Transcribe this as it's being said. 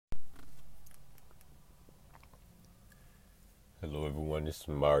everyone? This is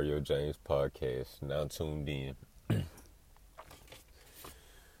Mario James Podcast. Now tuned in. If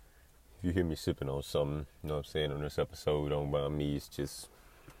you hear me sipping on something, you know what I'm saying, on this episode, don't mind me. It's just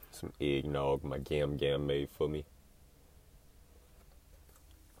some eggnog my Gam made for me.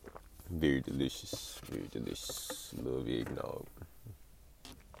 Very delicious. Very delicious. Love eggnog.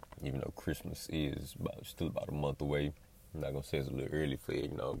 Even though Christmas is still about a month away. I'm not going to say it's a little early for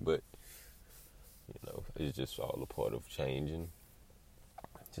eggnog, but, it's just all a part of changing.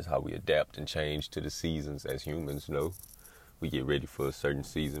 Just how we adapt and change to the seasons as humans, We get ready for a certain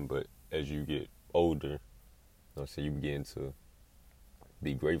season, but as you get older, you begin to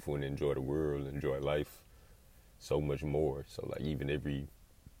be grateful and enjoy the world, enjoy life so much more. So, even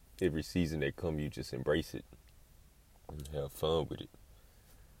every season that comes, you just embrace it and have fun with it.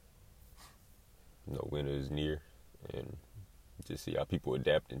 Winter is near, and just see how people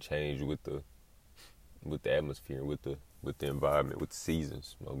adapt and change with the atmosphere, with the environment, with the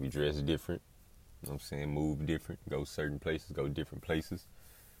seasons. We dress different, move different, go certain places, go different places,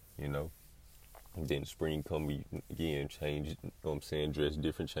 And then spring come, we again change, dress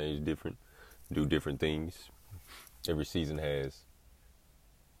different, change different, do different things. Every season has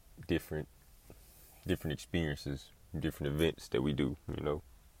different experiences, different events that we do,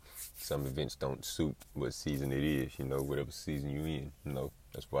 Some events don't suit what season it is, whatever season you're in,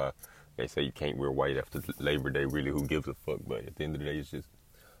 That's why they say you can't wear white after Labor Day. Really, who gives a fuck? But at the end of the day, it's just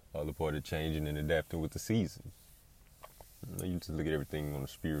all a part of changing and adapting with the seasons. You just look at everything on a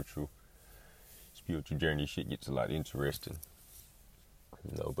spiritual journey. Shit gets a lot interesting.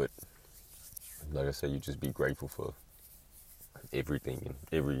 But like I said, you just be grateful for everything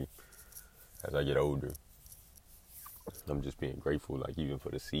and as I get older, I'm just being grateful, even for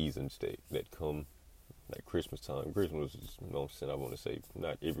the seasons that come, like Christmas time. Christmas is, I want to say,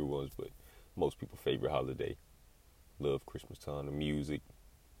 not everyone's, but most people's favorite holiday. Love Christmas time, the music,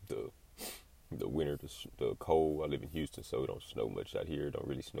 the winter, the cold. I live in Houston, so it don't snow much out here. It don't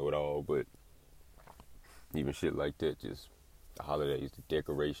really snow at all, but even shit like that, just the holidays, the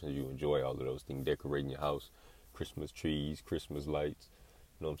decorations, you enjoy all of those things, decorating your house, Christmas trees, Christmas lights,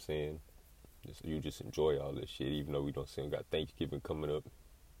 You just enjoy all this shit, even though we got Thanksgiving coming up.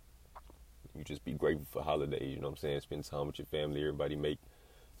 You just be grateful for holidays, Spend time with your family, everybody make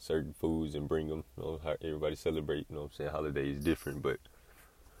certain foods and bring them, how everybody celebrate, Holidays different, but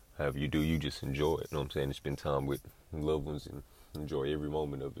however you do, you just enjoy it, And spend time with loved ones and enjoy every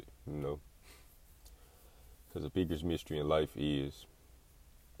moment of it, Because the biggest mystery in life is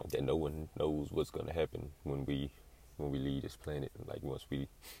that no one knows what's going to happen when we leave this planet, once we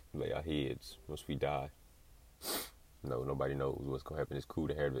lay our heads, once we die. Nobody knows what's going to happen. It's cool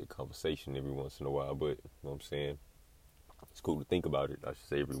to have that conversation every once in a while, but, it's cool to think about it, I should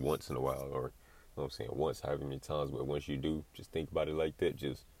say, every once in a while, or, once, however many times, but once you do, just think about it like that,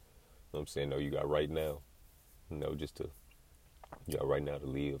 just, no, you got right now, you got right now to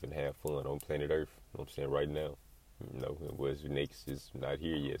live and have fun on planet Earth, right now, and what's next is not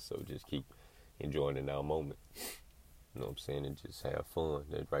here yet, so just keep enjoying the now moment. And just have fun.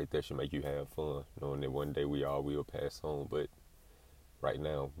 That right there should make you have fun. Knowing that one day we all will pass on, but right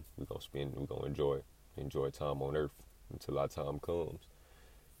now we're gonna enjoy time on Earth until our time comes.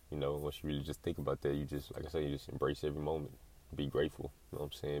 Once you really just think about that, you just, like I say, you just embrace every moment. Be grateful.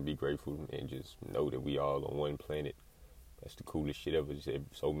 Be grateful and just know that we all on one planet. That's the coolest shit ever. Just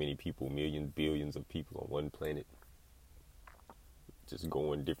so many people, millions, billions of people on one planet, just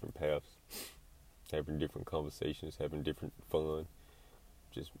going different paths. Having different conversations, having different fun.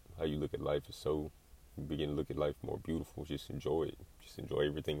 Just how you look at life is so, you begin to look at life more beautiful. Just enjoy it. Just enjoy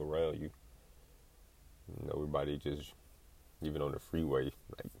everything around you. Everybody just, even on the freeway,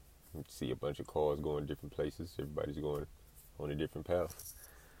 you see a bunch of cars going different places. Everybody's going on a different path.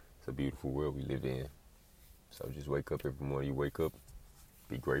 It's a beautiful world we live in. So just wake up every morning. You wake up,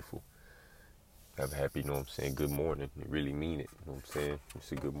 be grateful. Have a happy, good morning. You really mean it,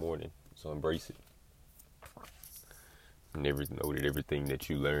 It's a good morning. So embrace it. Never know that everything that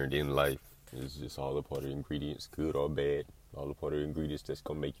you learned in life is just all a part of ingredients, good or bad, all a part of ingredients that's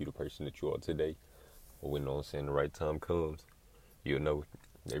going to make you the person that you are today. Or when, the right time comes, you'll know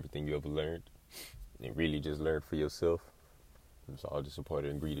everything you ever learned and really just learn for yourself. It's all just a part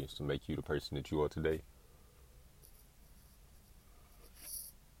of ingredients to make you the person that you are today.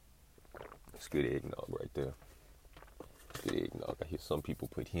 It's good eggnog right there. Good eggnog. I hear some people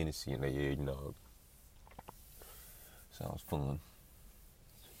put Hennessy in their eggnog. Sounds fun.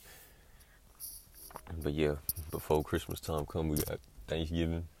 But yeah, before Christmas time come, we got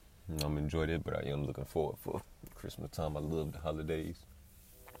Thanksgiving. I'm enjoying it, but I am looking forward for Christmas time. I love the holidays.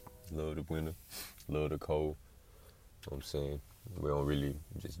 Love the winter. Love the cold. know what I'm saying? We don't really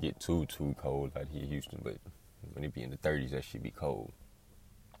just get too cold out here in Houston, but when it be in the 30s, that shit be cold.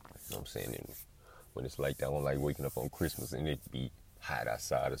 You know what I'm saying? And when it's like that, I don't like waking up on Christmas and it be hot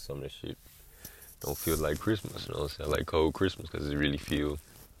outside or some of that shit. Don't feel like Christmas, you know what I'm saying? I like cold Christmas because it really feel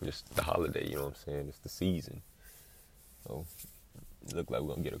just the holiday, you know what I'm saying? It's the season. So it look like we're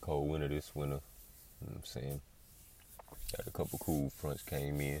gonna get a cold winter this winter. You know what I'm saying? Got a couple cool fronts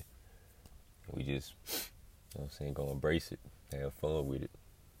came in. We just, you know what I'm saying, gonna embrace it, have fun with it.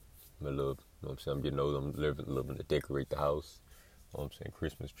 I love, you know what I'm saying, I'm getting older, I'm living to decorate the house. You know what I'm saying,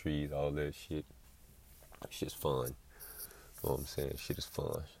 Christmas trees, all that shit. It's just fun. You know what I'm saying? Shit is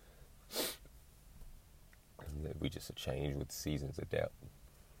fun. And we just a change with the seasons, adapt.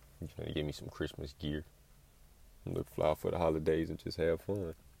 You trying to give me some Christmas gear. Look fly for the holidays and just have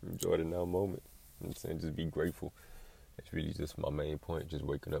fun. Enjoy the now moment. You know what I'm saying? Just be grateful. That's really just my main point. Just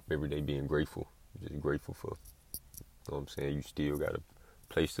waking up every day being grateful. Just grateful for, you know what I'm saying? You still got a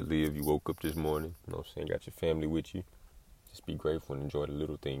place to live. You woke up this morning. You know what I'm saying? Got your family with you. Just be grateful and enjoy the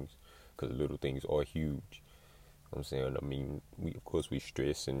little things. Because the little things are huge. You know what I'm saying? I mean, of course we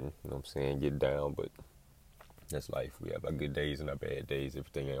stress and, you know what I'm saying, get down. But that's life. We have our good days and our bad days.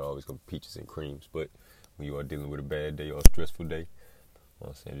 Everything ain't always going to be peaches and creams. But when you are dealing with a bad day or a stressful day, you know what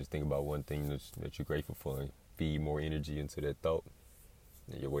I'm saying, just think about one thing that you're grateful for and feed more energy into that thought.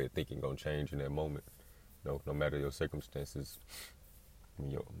 And your way of thinking going to change in that moment. You know, no matter your circumstances,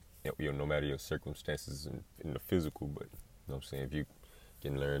 no matter your circumstances in the physical, but you know what I'm saying, if you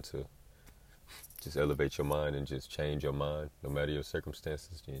can learn to just elevate your mind and just change your mind, no matter your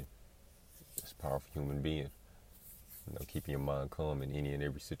circumstances, then it's a powerful human being. You know, keeping your mind calm in any and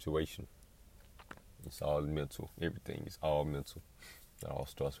every situation. It's all mental. Everything is all mental. It all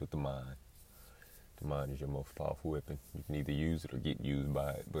starts with the mind. The mind is your most powerful weapon. You can either use it or get used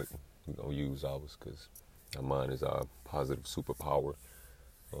by it, but we're going to use ours because our mind is our positive superpower.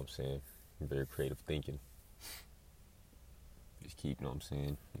 You know what I'm saying? Very creative thinking. Just keep, you know what I'm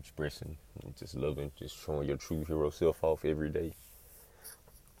saying, expressing, just loving, just showing your true hero self off every day.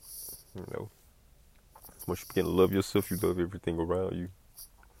 You know, once you begin to love yourself, you love everything around you.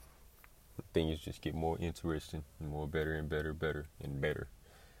 Things just get more interesting, more better and better and better.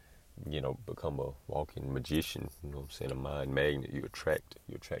 You know, become a walking magician, you know what I'm saying, a mind magnet. You attract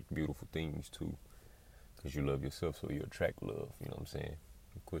beautiful things too, because you love yourself, so you attract love, you know what I'm saying.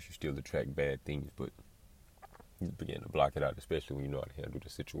 Of course, you still attract bad things, but you begin to block it out, especially when you know how to handle the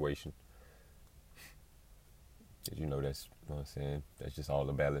situation. Because you know that's, you know what I'm saying, that's just all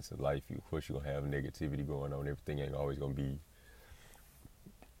the balance of life. Of course, you're going to have negativity going on. Everything ain't always going to be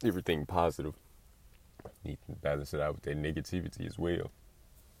everything positive. You need to balance it out with that negativity as well.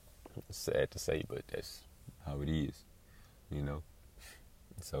 It's sad to say, but that's how it is, you know.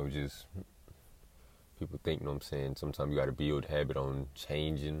 So just, people think, you know what I'm saying, sometimes you got to build habit on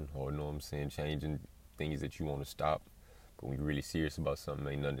changing, or, you know what I'm saying, changing things that you want to stop. But when you're really serious about something,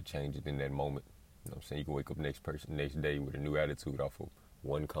 ain't nothing to change it in that moment. You know what I'm saying? You can wake up next day with a new attitude off of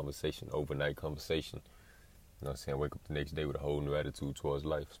one conversation, overnight conversation. You know what I'm saying? Wake up the next day with a whole new attitude towards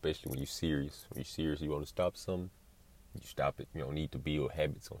life, especially when you're serious. When you're serious, you want to stop something, you stop it. You don't need to build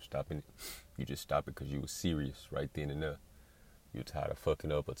habits on stopping it. You just stop it because you were serious right then and there. You're tired of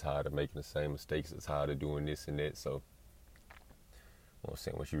fucking up, or tired of making the same mistakes, or tired of doing this and that. So, you know what I'm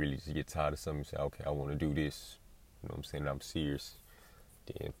saying, once you really just get tired of something, you say, okay, I want to do this. You know what I'm saying? I'm serious.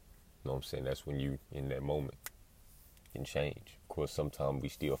 Then, you know what I'm saying, that's when you, in that moment, can change. Of course, sometimes we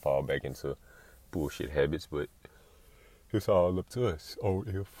still fall back into bullshit habits, but it's all up to us.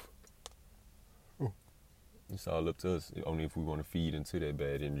 It's all up to us, only if we want to feed into that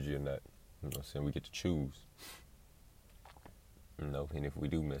bad energy or not. You know what I'm saying? We get to choose. You know, and if we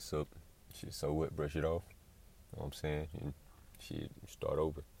do mess up, shit, so what? Brush it off. You know what I'm saying? And shit, start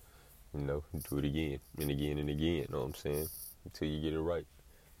over. You know, do it again and again and again. You know what I'm saying? Until you get it right.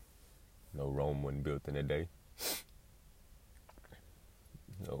 You know, Rome wasn't built in a day.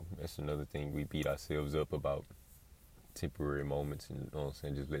 You know, that's another thing. We beat ourselves up about temporary moments, and, you know what I'm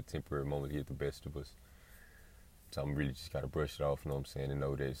saying, just let temporary moments get the best of us. So I'm really just got to brush it off, you know what I'm saying, and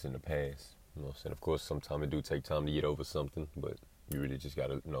know that it's in the past. You know what I'm saying? Of course, sometimes it do take time to get over something, but you really just got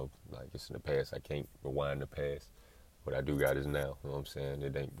to, you know, like, it's in the past. I can't rewind the past. What I do got is now, you know what I'm saying?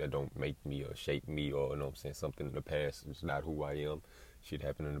 That don't make me or shape me, or, you know what I'm saying, something in the past. It's not who I am. Shit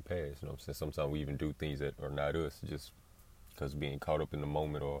happened in the past, you know what I'm saying? Sometimes we even do things that are not us, just because being caught up in the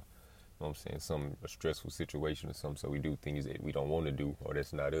moment, or, you know what I'm saying, a stressful situation or something, so we do things that we don't want to do, or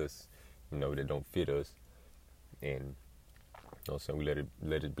that's not us, you know, that don't fit us. And, you know what I'm saying, we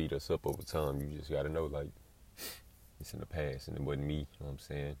let it beat us up over time. You just got to know, like, it's in the past, and it wasn't me, you know what I'm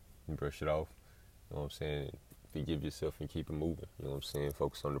saying? You brush it off, you know what I'm saying? forgive yourself and keep it moving. You know what I'm saying?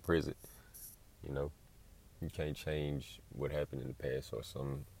 Focus on the present. You know, you can't change what happened in the past or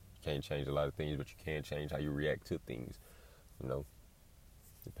something. You can't change a lot of things, but you can change how you react to things. You know,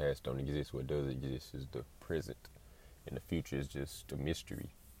 the past don't exist. What does exist is the present, and the future is just a mystery.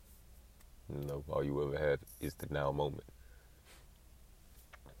 You know, all you ever have is the now moment.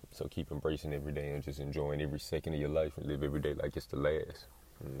 So keep embracing every day and just enjoying every second of your life and live every day like it's the last.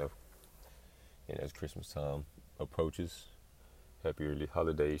 You know, and as Christmas time approaches, happy early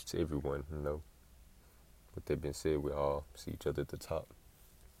holidays to everyone. You know, with that being said, we all see each other at the top.